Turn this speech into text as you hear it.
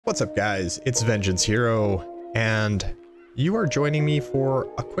What's up, guys? It's Vengeance Hero, and you are joining me for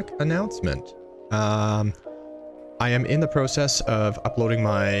a quick announcement. I am in the process of uploading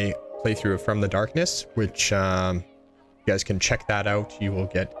my playthrough of From the Darkness, which you guys can check that out. You will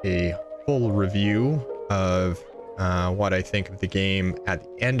get a full review of what I think of the game at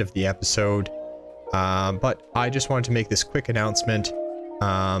the end of the episode. But I just wanted to make this quick announcement.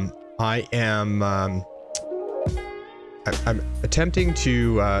 I'm attempting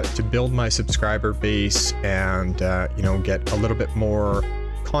to build my subscriber base and you know, get a little bit more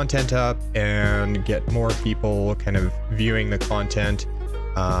content up and get more people kind of viewing the content.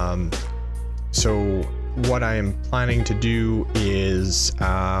 So what I am planning to do is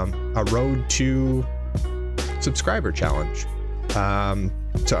a road to subscriber challenge.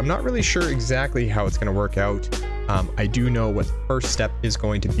 So I'm not really sure exactly how it's going to work out. I do know what the first step is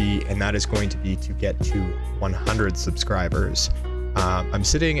going to be, and that is going to be to get to 100 subscribers. I'm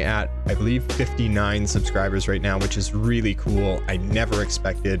sitting at, I believe, 59 subscribers right now, which is really cool. I never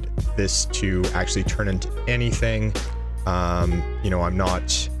expected this to actually turn into anything. You know, I'm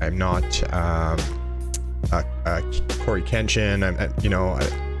not Corey Kenshin. You know,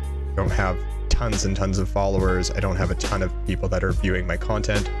 I don't have tons and tons of followers. I don't have a ton of people that are viewing my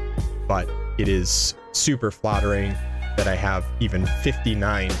content, but it is super flattering that I have even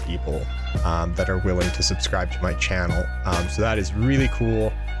 59 people that are willing to subscribe to my channel. So that is really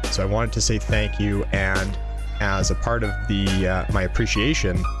cool. So I wanted to say thank you, and as a part of the my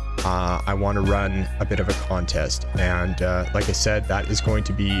appreciation, I want to run a bit of a contest, and like I said, that is going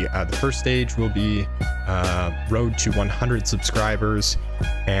to be the first stage will be road to 100 subscribers,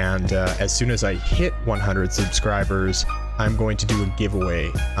 and as soon as I hit 100 subscribers, I'm going to do a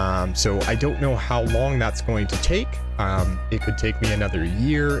giveaway. So I don't know how long that's going to take. It could take me another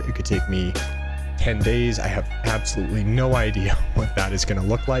year, it could take me 10 days. I have absolutely no idea what that is going to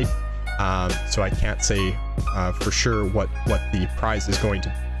look like. So I can't say for sure what the prize is going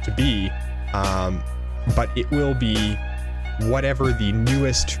to be, but it will be whatever the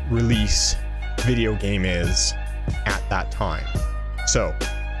newest release video game is at that time. So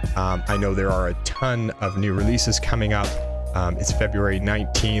I know there are a ton of new releases coming up. It's February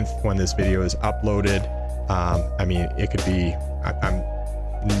 19th when this video is uploaded. I mean, it could be,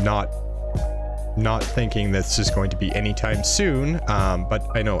 I'm not thinking this is going to be anytime soon, but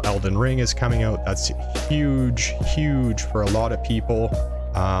I know Elden Ring is coming out. That's huge for a lot of people.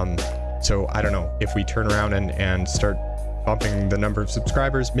 So I don't know, if we turn around and start bumping the number of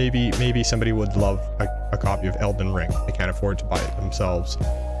subscribers, maybe somebody would love a copy of Elden Ring. They can't afford to buy it themselves.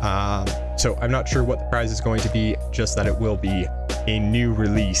 So I'm not sure what the prize is going to be, just that it will be a new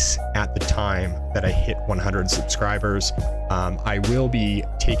release at the time that I hit 100 subscribers. I will be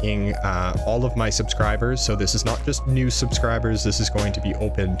taking all of my subscribers, so this is not just new subscribers, this is going to be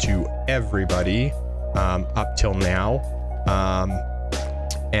open to everybody up till now.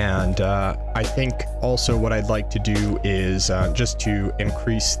 And I think also what I'd like to do is just to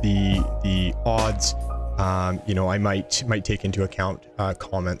increase the odds. You know, I might take into account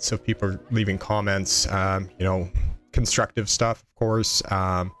comments. So if people are leaving comments, you know, constructive stuff, of course.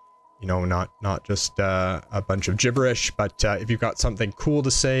 You know, not just a bunch of gibberish, but if you've got something cool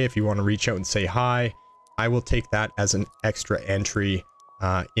to say, if you want to reach out and say hi, I will take that as an extra entry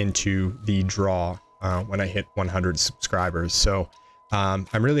into the draw when I hit 100 subscribers. So I'm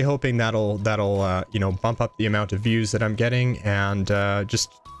really hoping that'll you know, bump up the amount of views that I'm getting, and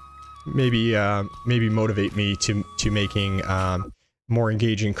just maybe motivate me to making more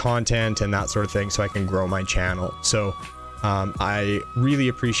engaging content and that sort of thing, so I can grow my channel. So I really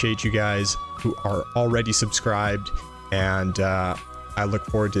appreciate you guys who are already subscribed, and I look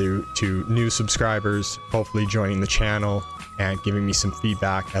forward to new subscribers hopefully joining the channel and giving me some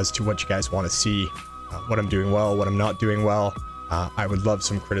feedback as to what you guys want to see, what I'm doing well, what I'm not doing well. I would love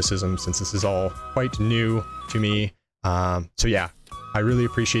some criticism, since this is all quite new to me. So yeah, I really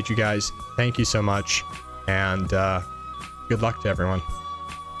appreciate you guys. Thank you so much, and good luck to everyone.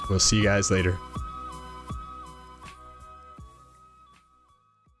 We'll see you guys later.